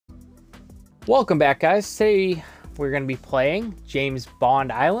Welcome back, guys. Today we're going to be playing James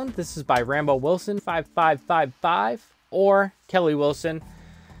Bond Island. This is by Rambo Wilson 5555 or Kelly Wilson,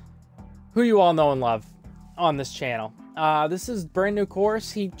 who you all know and love on this channel. This is brand new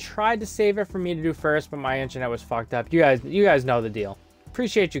course. He tried to save it for me to do first, but my internet was fucked up. You guys know the deal.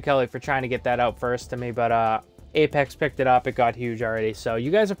 Appreciate you, Kelly, for trying to get that out first to me, but Apex picked it up. It got huge already. So you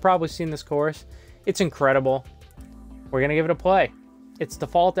guys have probably seen this course. It's incredible. We're going to give it a play. It's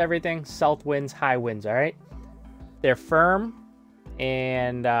default everything, south winds, high winds, all right? They're firm,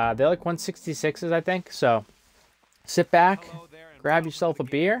 and they're like 166s, I think. So sit back, grab yourself a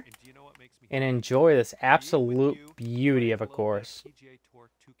beer, and enjoy this absolute beauty of a course.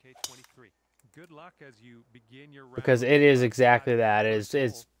 Because it is exactly that. It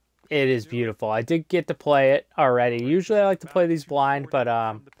is beautiful. I did get to play it already. Usually I like to play these blind, but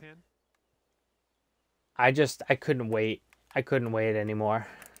I couldn't wait. I couldn't wait anymore.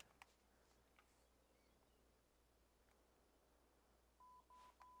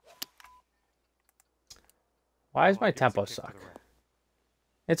 Why does my tempo suck?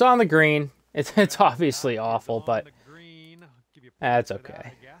 It's on the green. It's obviously awful, but that's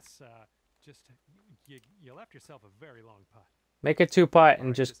okay. You left yourself a very long putt. Make a 2-putt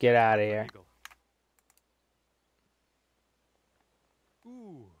and just get out of here.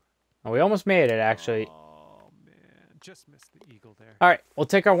 Oh, we almost made it, actually. Just missed the eagle there. All right, we'll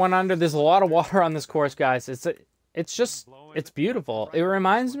take our 1 under. There's a lot of water on this course, guys. It's beautiful. It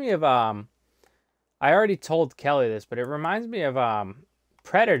reminds me of I already told Kelly this, but it reminds me of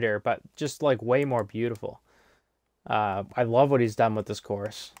Predator, but just like way more beautiful. I love what he's done with this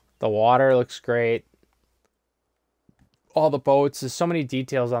course. The water looks great. All the boats. There's so many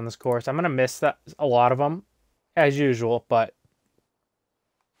details on this course. I'm gonna miss a lot of them, as usual, but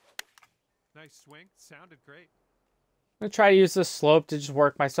nice swing. Sounded great. I'm going to try to use this slope to just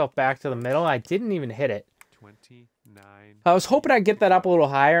work myself back to the middle. I didn't even hit it. 29. I was hoping I'd get that up a little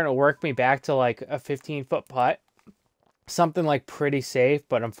higher and it'll work me back to like a 15-foot putt. Something like pretty safe,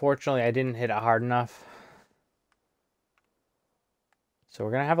 but unfortunately I didn't hit it hard enough. So we're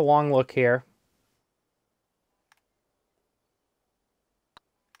going to have a long look here.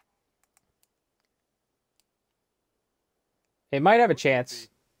 It might have a chance.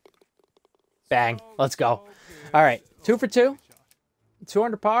 Bang. Let's go. All right. 2 for 2. 2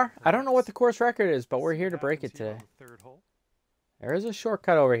 under par. I don't know what the course record is, but we're here to break it today. There is a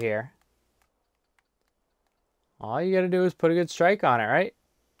shortcut over here. All you got to do is put a good strike on it, right?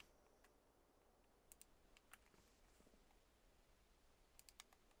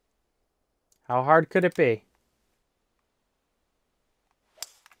 How hard could it be?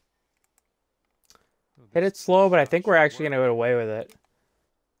 Hit it slow, but I think we're actually going to get away with it.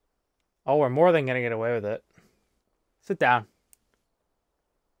 Oh, we're more than going to get away with it. Sit down.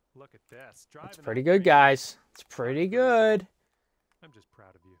 Look at this. It's pretty good, guys. It's pretty good. I'm just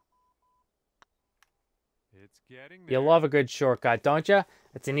proud of you. It's getting there. You love a good shortcut, don't you?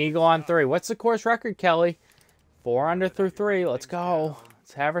 It's an eagle on 3. What's the course record, Kelly? 4 under through 3. Let's go.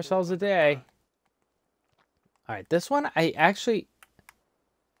 Let's have ourselves a day. All right, this one, I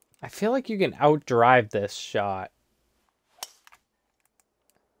feel like you can outdrive this shot.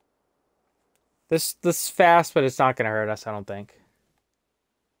 This is fast, but it's not going to hurt us, I don't think.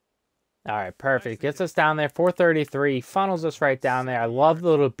 All right, perfect. Gets us down there. 433. Funnels us right down there. I love the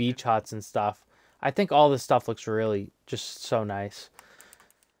little beach huts and stuff. I think all this stuff looks really just so nice.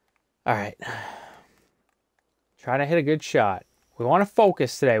 All right. Trying to hit a good shot. We want to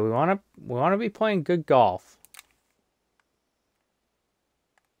focus today. We want to be playing good golf.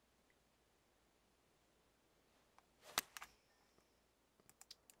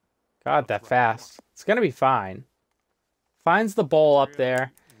 God, that fast. It's going to be fine. Finds the bowl up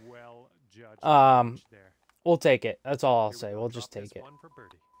there. We'll take it. That's all I'll say. We'll just take it.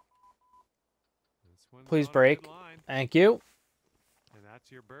 Please break. Thank you. And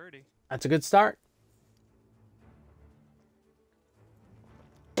that's your birdie. That's a good start.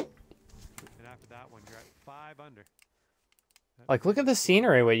 And after that one, you're at 5 under. Like, look at the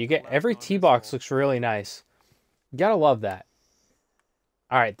scenery where you get every tee box looks really nice. You gotta love that.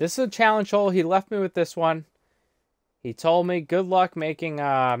 All right, this is a challenge hole. He left me with this one. He told me good luck making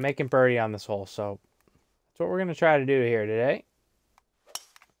birdie on this hole. So that's what we're gonna try to do here today.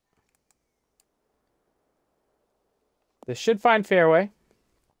 This should find fairway,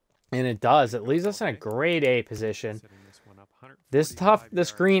 and it does. It leaves us in a grade A position.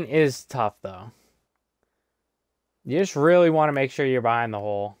 This green is tough though. You just really want to make sure you're behind the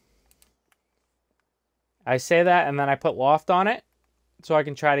hole. I say that, and then I put loft on it, so I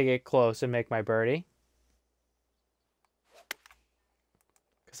can try to get close and make my birdie.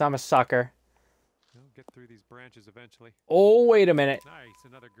 Because I'm a sucker. get through these branches eventually. Oh, wait a minute. Nice,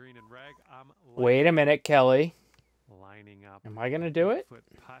 another green and rag. I'm Wait a minute, Kelly. lining up. Am I going to do it? Foot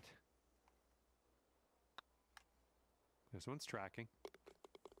putt. This one's tracking.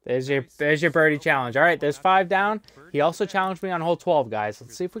 There's your birdie challenge. All right, there's 5 down. He also challenged me on hole 12, guys.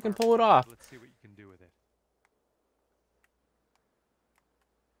 Let's see if we can pull it off. Let's see what you can do with it.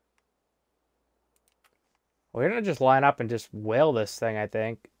 We're going to just line up and just whale this thing, I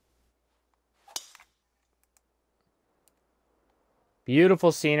think.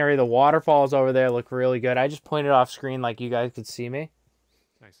 Beautiful scenery. The waterfalls over there look really good. I just pointed off screen like you guys could see me.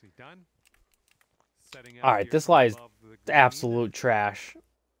 Nicely done. All right, this lie is absolute trash.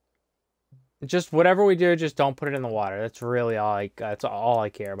 Just whatever we do, just don't put it in the water. That's really that's all I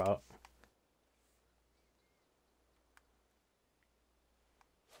care about.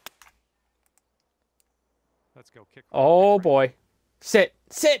 Let's go kick. Oh boy. Sit.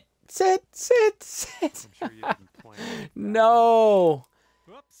 I'm sure you didn't plan that. No.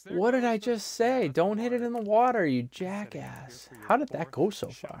 Whoops, there What did goes I the- just yeah, say? that's Don't the hit it water. in the water, you Setting up here jackass. for your How did that fourth go so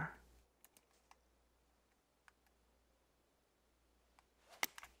shot. far?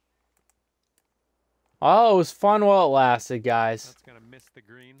 Oh, it was fun while it lasted, guys. That's gonna miss the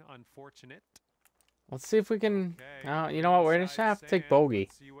green. Unfortunate. Let's see if we can... Okay, you know what? We're just going to have to take sand. bogey.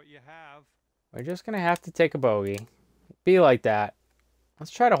 Let's see what you have. We're just going to have to take a bogey. Be like that.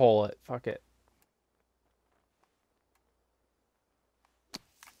 Let's try to hole it. Fuck it.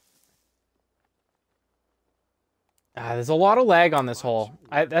 There's a lot of lag on this hole.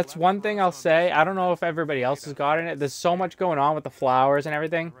 That's one thing I'll say. I don't know if everybody else has gotten it. There's so much going on with the flowers and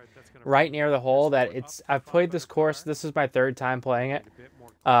everything Right, that's gonna right near the hole that it's... I've played this course. This is my 3rd time playing it. a bit more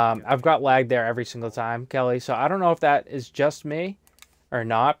I've got lag there every single time, Kelly. So I don't know if that is just me or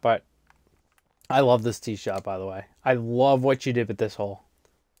not, but I love this tee shot, by the way. I love what you did with this hole.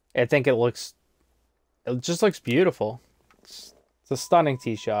 I think it just looks beautiful. It's a stunning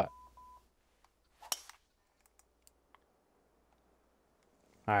tee shot.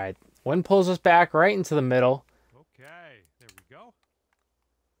 All right, wind pulls us back right into the middle. Okay, there we go.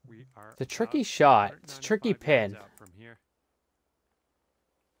 We are. It's a tricky about shot. It's a tricky 195 yards pin. out from here.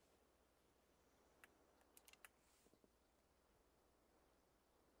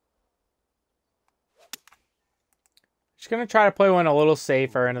 Just gonna try to play one a little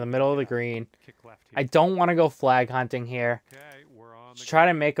safer into the middle of the green. Kick left here. I don't want to go flag hunting here. Okay, we're on. Just try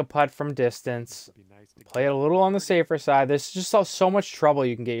to make a putt from distance. Be nice to Play it a little on the safer side. There's just so much trouble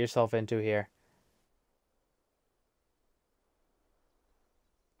you can get yourself into here.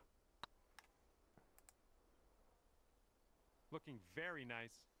 Looking very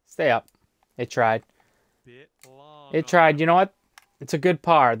nice. Stay up. It tried. Bit long. It tried. You know what? It's a good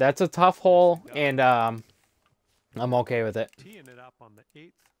par. That's a tough hole, and I'm okay with it. Teeing it up on the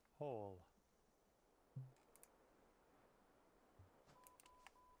 8th hole.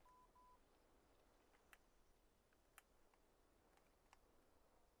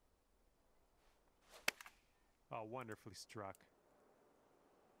 Oh, wonderfully struck.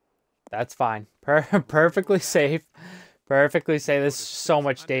 That's fine. Perfectly safe. Perfectly safe. There's so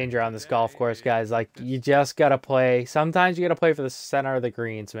much danger on this golf course, guys. Like, you just got to play. Sometimes you got to play for the center of the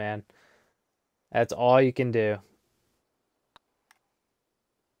greens, man. That's all you can do.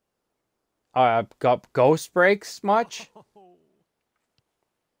 Got ghost breaks much?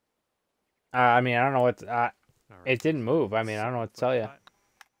 I mean, I don't know what... it didn't move. I mean, I don't know what to tell you.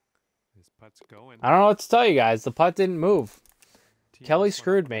 This putt's going. I don't know what to tell you guys. The putt didn't move. Teeing Kelly this one up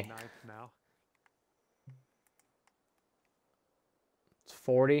screwed on the me. 9th now. It's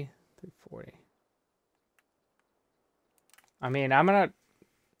 40. 340. I mean, I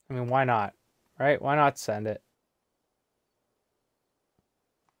mean, why not? Right? Why not send it?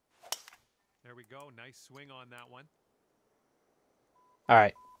 There we go. Nice swing on that one. All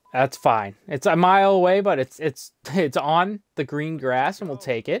right. That's fine. It's a mile away, but it's on the green grass, and we'll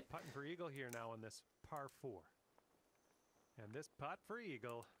take it. Putting for eagle here now on this par 4. And this putt for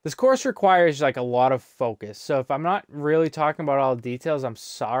eagle. This course requires like a lot of focus. So if I'm not really talking about all the details, I'm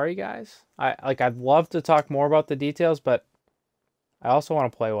sorry, guys. I'd love to talk more about the details, but I also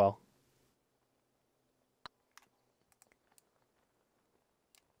want to play well.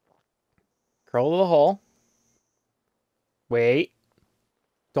 Curl to the hole. Wait.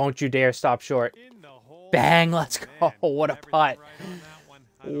 Don't you dare stop short. In the hole. Bang, let's go. Man, What a everything putt. right on that one.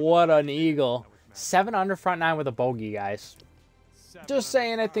 I don't know What how an they did eagle. that with Matt. 7 under front 9 with a bogey, guys. 7 Just under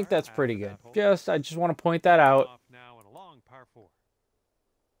saying, I think par that's pretty after good. that hole. I just want to point that out. Off now and a long par 4.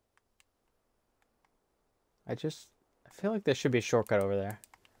 I feel like there should be a shortcut over there.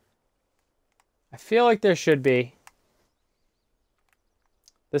 I feel like there should be.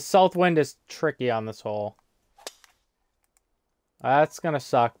 The south wind is tricky on this hole. That's gonna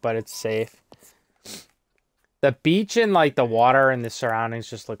suck, but it's safe. The beach and like the water and the surroundings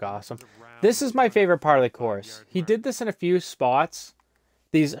just look awesome. This is my favorite part of the course. He did this in a few spots.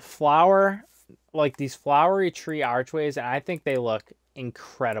 These flowery tree archways, and I think they look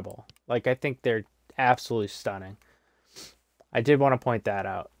incredible. Like, I think they're absolutely stunning. I did want to point that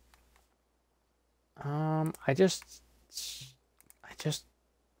out. I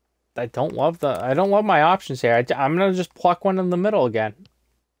don't love my options here. I'm gonna just pluck one in the middle again.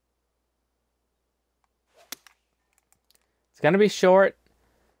 It's gonna be short.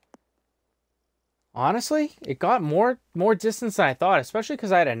 Honestly, it got more distance than I thought, especially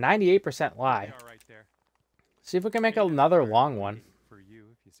because I had a 98% lie. See if we can make another long one. For you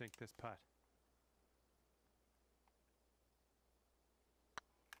if you sink this putt.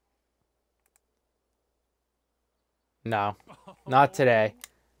 No, not today.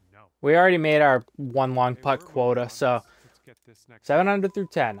 No. We already made our one long putt quota, so Let's get this next 700 through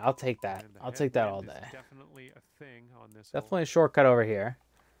 10. I'll take that. And the I'll take that all headwind is day. Definitely a thing on this hole. Definitely a shortcut over here.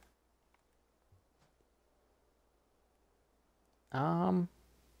 Can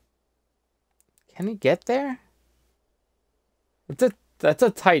he get there? That's a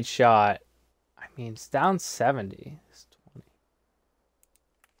tight shot. I mean, it's down 70. It's 20.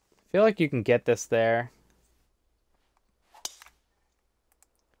 I feel like you can get this there.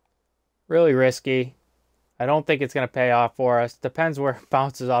 Really risky. I don't think it's going to pay off for us. Depends where it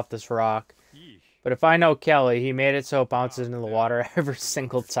bounces off this rock. Yeesh. But if I know Kelly, he made it so it bounces into the water every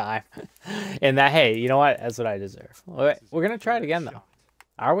single time. And that, hey, you know what? That's what I deserve. We're going to try it again, though.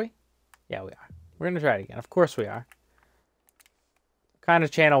 Are we? Yeah, we are. We're going to try it again. Of course we are. What kind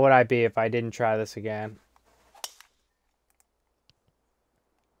of channel would I be if I didn't try this again?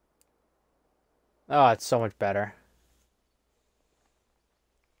 Oh, it's so much better.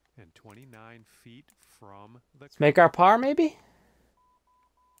 And 29 feet from the Let's make our par, maybe?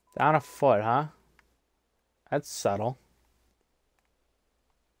 Down a foot, huh? That's subtle.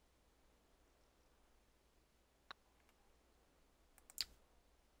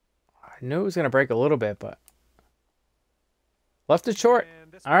 I knew it was going to break a little bit, but... Left it short.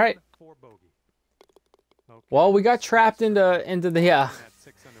 All right. Well, we got trapped into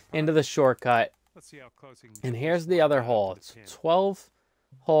the shortcut. Let's see how close he can And get here's this the one other back to hole. the It's pin. 12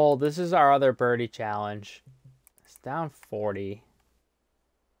 hole. This is our other birdie challenge. It's down 40.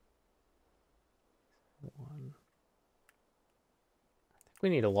 I think we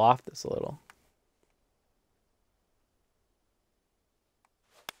need to loft this a little.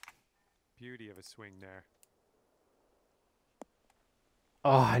 Beauty of a swing there.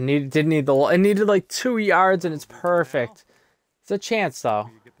 Oh, it needed like 2 yards and it's perfect. It's a chance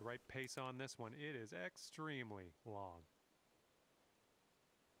though. You get the right pace on this one. It is extremely long.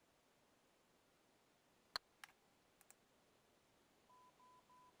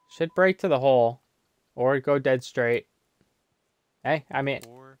 Should break to the hole or go dead straight. Hey, I mean,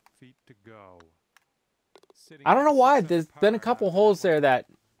 4 feet to go. Sitting I don't at know why. 6 under There's been a par couple after holes one. there that,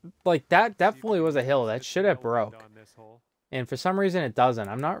 like, that See if definitely we was can a hill. get That the should have tailwind broke. on this hole. And for some reason it doesn't.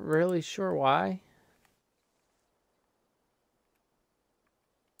 I'm not really sure why.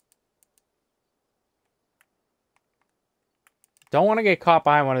 Don't want to get caught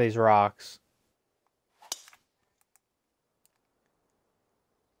behind one of these rocks.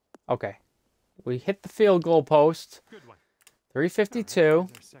 Okay. We hit the field goal post. Good one. 352. There's our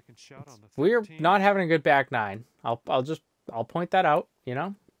second shot on the We're 13. not having a good back nine. I'll point that out, you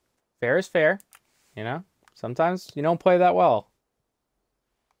know? Fair is fair, you know? Sometimes you don't play that well.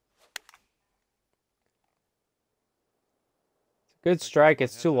 Good strike.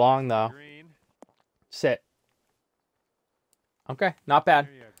 It's too long though. Green. Sit. Okay, not bad.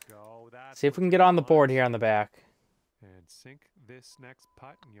 There you go. That's See if what we can you get on the want. board here on the back. And sink this next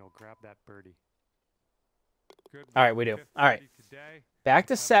putt, and you'll grab that birdie. Good. All right, work. we do. Fifth All right. birdie today. Back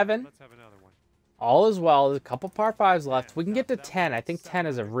to Let's have 7. Let's have another one. All is well. There's a couple par 5s left. We can get to That was 10. I think 10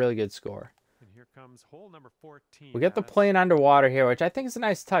 is a 7. really good score. And here comes hole number 14. We get the That's- plane underwater here, which I think is a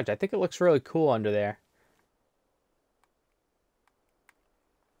nice touch. I think it looks really cool under there.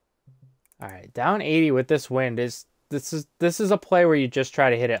 All right, down 80 with this wind is this is a play where you just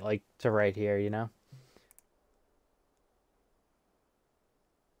try to hit it like to right here, you know.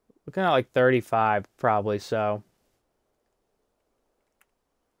 Looking at like 35 probably, so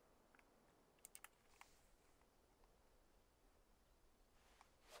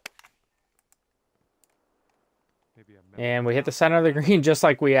Maybe a and we hit the meltdown. center of the green just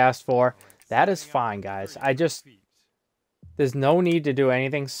like we asked for. Oh, and That is setting up fine, for guys. 3 I just feet. there's no need to do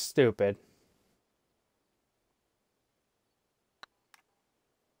anything stupid.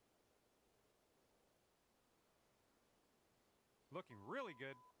 Looking really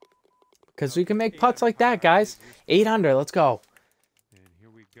good. Because we can make putts like that, guys. 8 under. Let's go. And here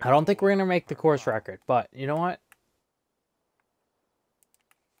we go. I don't think we're going to make the course record. But you know what?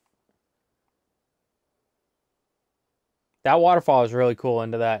 That waterfall is really cool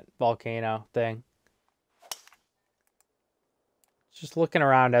into that volcano thing. Just looking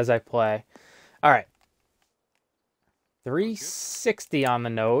around as I play. All right. 360 on the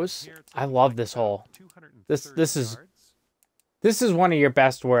nose. I love this hole. This is one of your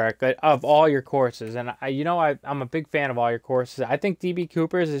best work of all your courses, and I'm a big fan of all your courses. I think DB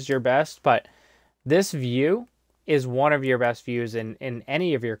Cooper's is your best, but this view is one of your best views in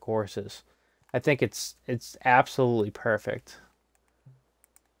any of your courses. I think it's absolutely perfect.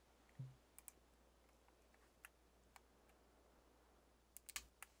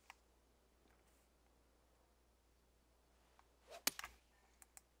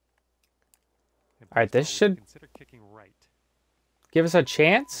 All right, this should give us a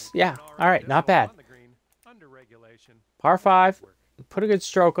chance. Yeah, all right, not bad. Par 5, put a good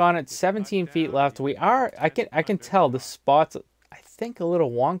stroke on it. 17 feet left. I can tell the spot's, I think, a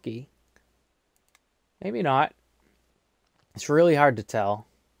little wonky. Maybe not. It's really hard to tell.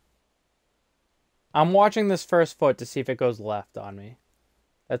 I'm watching this first foot to see if it goes left on me.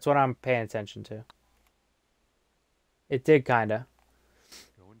 That's what I'm paying attention to. It did, kind of.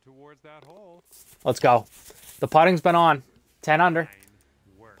 Going towards that hole. Let's go. The putting's been on. 10 under.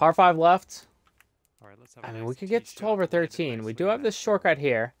 Par 5 left. All right, let's have I mean, we could get to 12 or 13. We do have this shortcut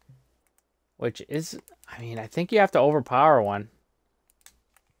here, which is, I mean, I think you have to overpower one.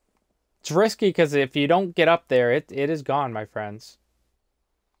 It's risky because if you don't get up there, it is gone, my friends.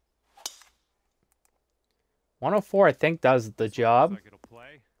 104, I think, does the job.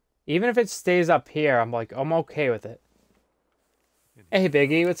 Even if it stays up here, I'm okay with it. Hey,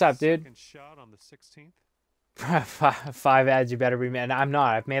 Biggie, what's up, dude? Shot on the 16th. 5 ads, you better be mad. I'm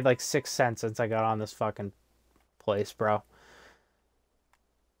not. I've made like 6 cents since I got on this fucking place, bro.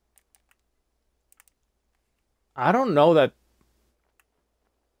 I don't know that...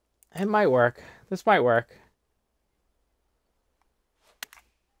 It might work. This might work.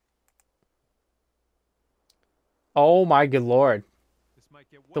 Oh my good lord. This might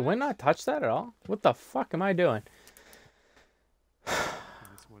get The wind not touch that at all? What the fuck am I doing?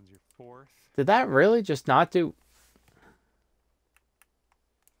 This one's your 4th. Did that really just not do...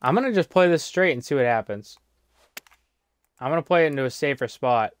 I'm going to just play this straight and see what happens. I'm going to play it into a safer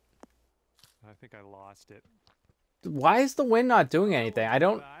spot. I think I lost it. Why is the wind not doing anything?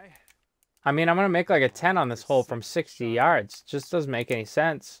 I mean, I'm going to make like a 10 on this hole from 60 yards. Just doesn't make any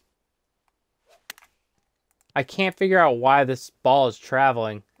sense. I can't figure out why this ball is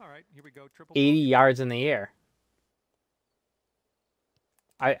traveling All right, here we go. 80 yards in the air.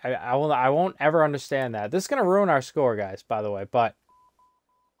 I won't ever understand that. This is going to ruin our score, guys, by the way, but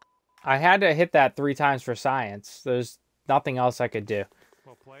I had to hit that 3 times for science. There's nothing else I could do.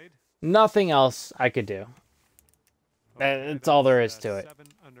 Well played. Nothing else I could do. That's all there is to it. 7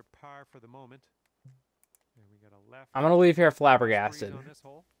 under par for the moment. And we got a left. I'm going to leave here flabbergasted. On this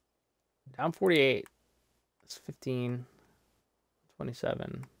hole. Down 48. It's 15.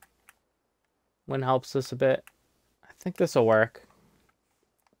 27. Wind helps this a bit. I think this will work.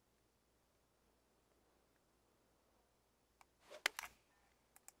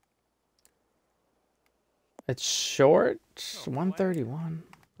 It's short. 131.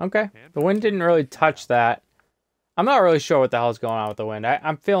 Okay. The wind didn't really touch that. I'm not really sure what the hell's going on with the wind.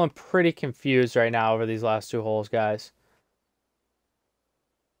 I'm feeling pretty confused right now over these last 2 holes, guys.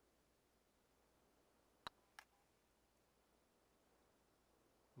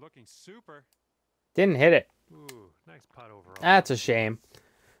 Looking super. Didn't hit it. Ooh, nice putt overall. That's a shame.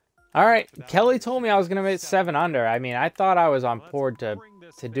 All right. Kelly told me I was going to make 7 under. I mean, I thought I was on board to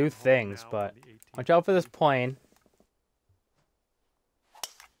do things, but watch out for this plane.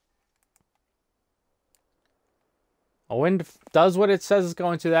 A wind does what it says it's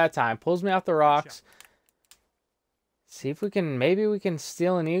going to that time. Pulls me off the rocks. See if we can, maybe we can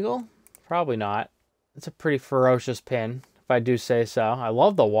steal an eagle? Probably not. It's a pretty ferocious pin, if I do say so. I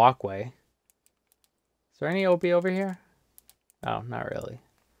love the walkway. Is there any OB over here? Oh, not really.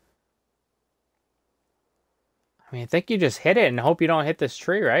 I mean, I think you just hit it and hope you don't hit this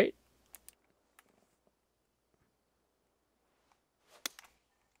tree, right?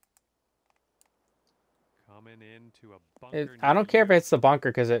 Coming into a bunker. I don't care if it's the bunker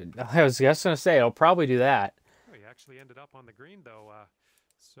because I was just going to say, it'll probably do that. Oh, he actually ended up on the green, though.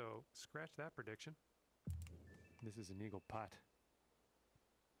 So scratch that prediction. This is an eagle putt.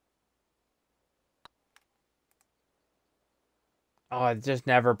 Oh, it just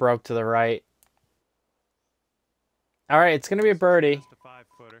never broke to the right. All right, it's gonna be a birdie. Just a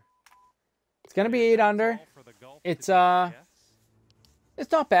 5-footer. It's gonna be 8 under. All for the golf It's today, yes?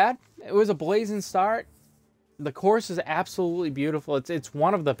 it's not bad. It was a blazing start. The course is absolutely beautiful. It's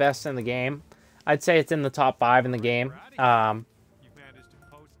one of the best in the game. I'd say it's in the top 5 in the game. You've managed to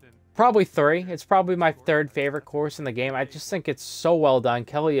post and Probably 3. It's probably my 3rd favorite course in the game. I just think it's so well done.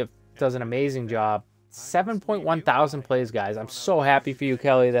 Kelly does an amazing job. 7.1 thousand plays, guys. I'm so happy for you,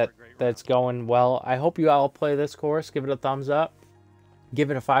 Kelly, that's going well. I hope you all play this course. Give it a thumbs up.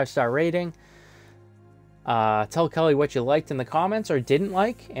 Give it a 5-star rating. Tell Kelly what you liked in the comments or didn't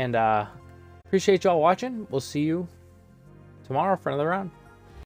like. And appreciate y'all watching. We'll see you tomorrow for another round.